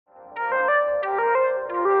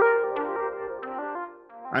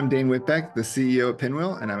I'm Dane Witbeck, the CEO of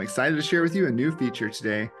Pinwheel, and I'm excited to share with you a new feature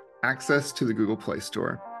today, access to the Google Play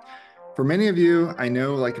Store. For many of you, I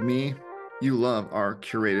know like me, you love our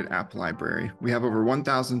curated app library. We have over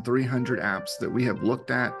 1,300 apps that we have looked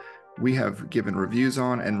at, we have given reviews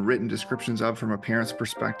on and written descriptions of from a parent's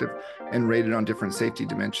perspective and rated on different safety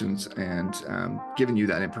dimensions and given you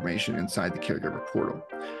that information inside the caregiver portal.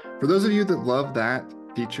 For those of you that love that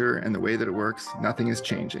feature and the way that it works, nothing is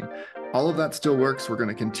changing. All of that still works. We're going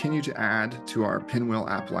to continue to add to our Pinwheel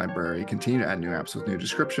app library, continue to add new apps with new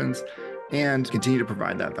descriptions, and continue to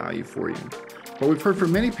provide that value for you. But we've heard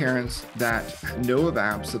from many parents that know of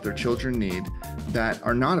apps that their children need that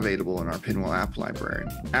are not available in our Pinwheel app library.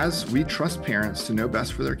 As we trust parents to know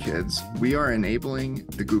best for their kids, we are enabling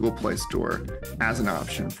the Google Play Store as an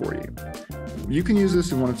option for you. You can use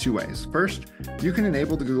this in one of two ways. First, you can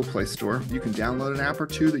enable the Google Play Store. You can download an app or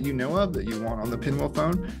two that you know of that you want on the Pinwheel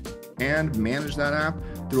phone and manage that app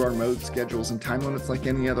through our mode schedules and time limits like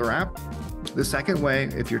any other app. The second way,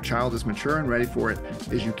 if your child is mature and ready for it,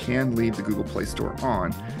 is you can leave the Google Play Store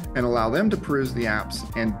on and allow them to peruse the apps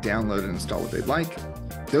and download and install what they'd like.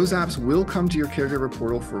 Those apps will come to your caregiver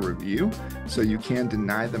portal for review, so you can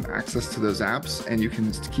deny them access to those apps and you can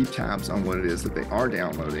keep tabs on what it is that they are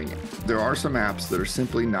downloading. There are some apps that are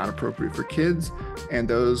simply not appropriate for kids, and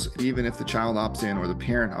those, even if the child opts in or the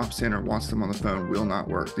parent opts in or wants them on the phone, will not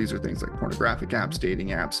work. These are things like pornographic apps, dating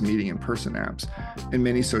apps, meeting in person apps, and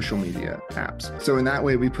many social media apps. So in that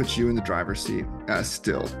way, we put you in the driver's seat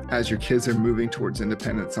still. As your kids are moving towards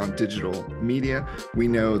independence on digital media, we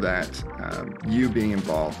know that you being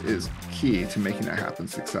involved is key to making that happen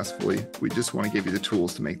successfully. We just want to give you the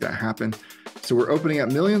tools to make that happen. So we're opening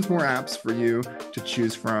up millions more apps for you to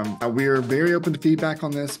choose from. We're very open to feedback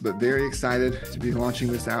on this, but very excited to be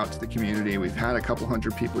launching this out to the community. We've had a couple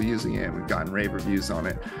hundred people using it. We've gotten rave reviews on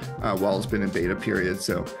it while it's been in beta period.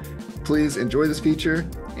 So please enjoy this feature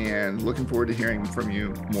and looking forward to hearing from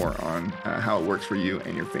you more on how it works for you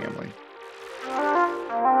and your family.